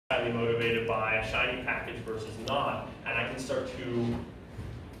highly motivated by a shiny package versus not, and I can start to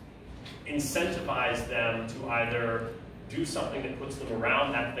incentivize them to either do something that puts them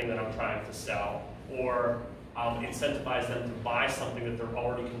around that thing that I'm trying to sell, or incentivize them to buy something that they're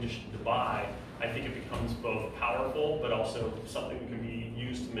already conditioned to buy. I think it becomes both powerful, but also something that can be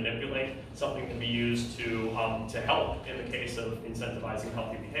used to manipulate, something can be used to help in the case of incentivizing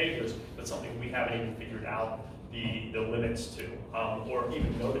healthy behaviors, but something we haven't even figured out the limits to, or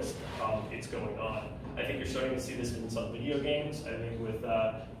even noticed it's going on. I think you're starting to see this in some video games. I think with,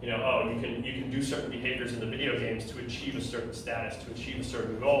 you can do certain behaviors in the video games to achieve a certain status, to achieve a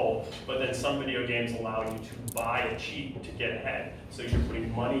certain goal, but then some video games allow you to buy a cheat to get ahead. So you're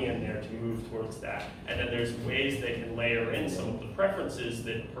putting money in there to move towards that. And then there's ways they can layer in some of the preferences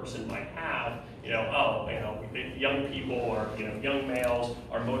that a person might have. Young people or young males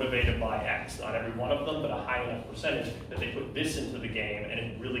are motivated by X. Not every one of them, but a high enough percentage that they put this into the game, and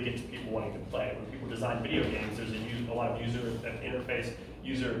it really gets people wanting to play. When people design video games, there's a lot of user interface,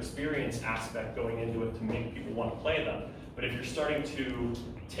 user experience aspect going into it to make people want to play them. But if you're starting to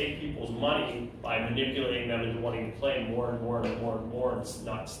take people's money by manipulating them into wanting to play more and more and more and more and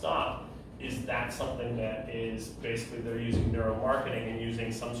not stop, is that something that is basically they're using neuromarketing and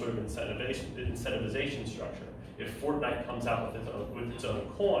using some sort of incentivization structure? If Fortnite comes out with its own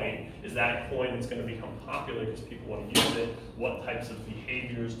coin, is that a coin that's going to become popular because people want to use it? What types of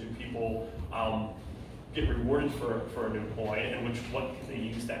behaviors do people get rewarded for a new coin, and what can they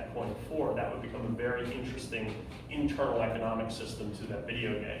use that coin for? That would become a very interesting internal economic system to that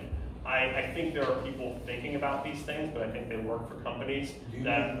video game. I think there are people thinking about these things, but I think they work for companies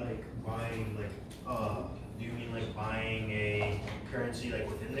that... Do you mean like buying a currency like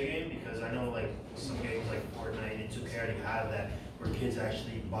within the game? Because I know like some games like Fortnite and 2K already have that, where kids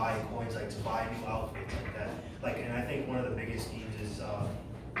actually buy coins like to buy new outfits like that. And I think one of the biggest schemes is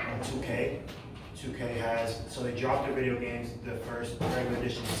 2K. 2K has, so they dropped their video games, the first regular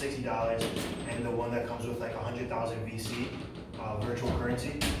edition is $60, and the one that comes with like 100,000 VC, virtual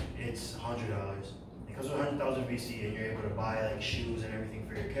currency, it's $100. It comes with 100,000 VC, and you're able to buy like shoes and everything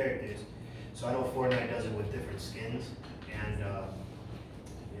for your characters. So I know Fortnite does it with different skins, and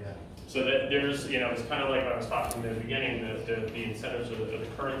yeah. So that there's, it's kind of like what I was talking in the beginning, the incentives of the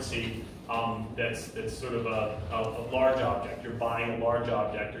currency, that's sort of a large object. You're buying a large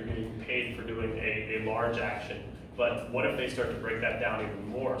object, you're getting paid for doing a large action. But what if they start to break that down even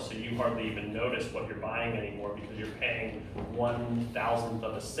more, so you hardly even notice what you're buying anymore because you're paying 1/1000th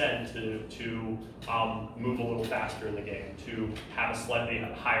of a cent to move a little faster in the game, to have a slightly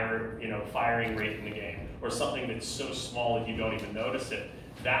higher firing rate in the game, or something that's so small that you don't even notice it.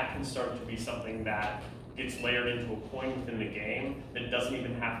 That can start to be something that gets layered into a coin within the game that doesn't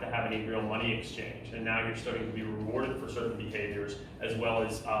even have to have any real money exchange. And now you're starting to be rewarded for certain behaviors, as well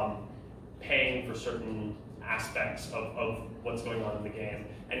as paying for certain aspects of what's going on in the game.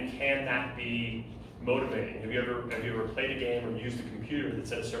 And can that be motivating? Have you ever played a game or used a computer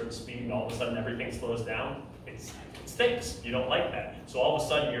that's at a certain speed and all of a sudden everything slows down? It stinks. You don't like that. So all of a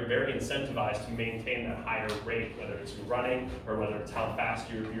sudden you're very incentivized to maintain that higher rate, whether it's running or whether it's how fast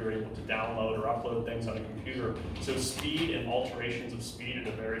you're able to download or upload things on a computer. So speed and alterations of speed at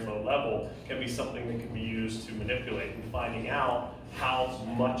a very low level can be something that can be used to manipulate, and finding out how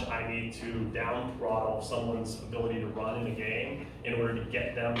much I need to down throttle someone's ability to run in a game in order to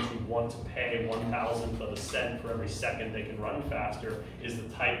get them to want to pay 1/1000th of a cent for every second they can run faster is the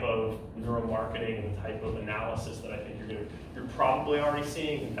type of neuromarketing and the type of analysis that I think you're probably already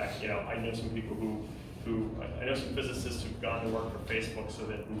seeing. In fact, I know some people I know some physicists who've gone to work for Facebook so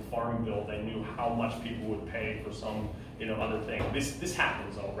that in Farmville they knew how much people would pay for some other thing. This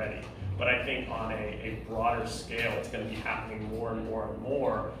happens already. But I think on a broader scale, it's going to be happening more and more and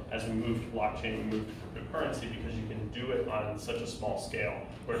more as we move to blockchain, we move to cryptocurrency, because you can do it on such a small scale,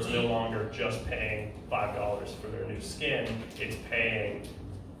 where it's no longer just paying $5 for their new skin, it's paying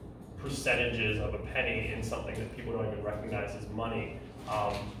percentages of a penny in something that people don't even recognize as money,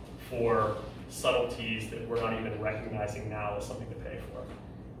 for subtleties that we're not even recognizing now as something to pay for.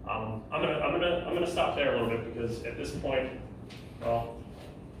 I'm gonna stop there a little bit, because at this point, well,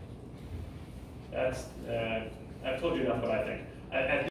 I've told you enough what I think.